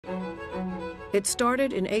It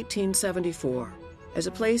started in 1874 as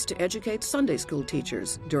a place to educate Sunday school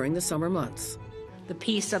teachers during the summer months. The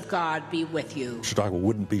peace of God be with you. Chautauqua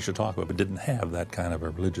wouldn't be Chautauqua if it didn't have that kind of a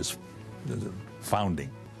religious founding.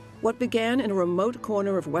 What began in a remote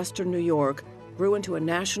corner of western New York grew into a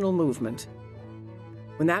national movement.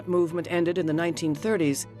 When that movement ended in the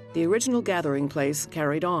 1930s, the original gathering place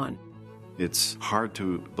carried on. It's hard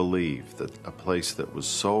to believe that a place that was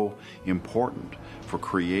so important for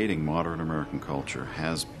creating modern American culture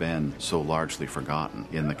has been so largely forgotten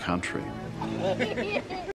in the country.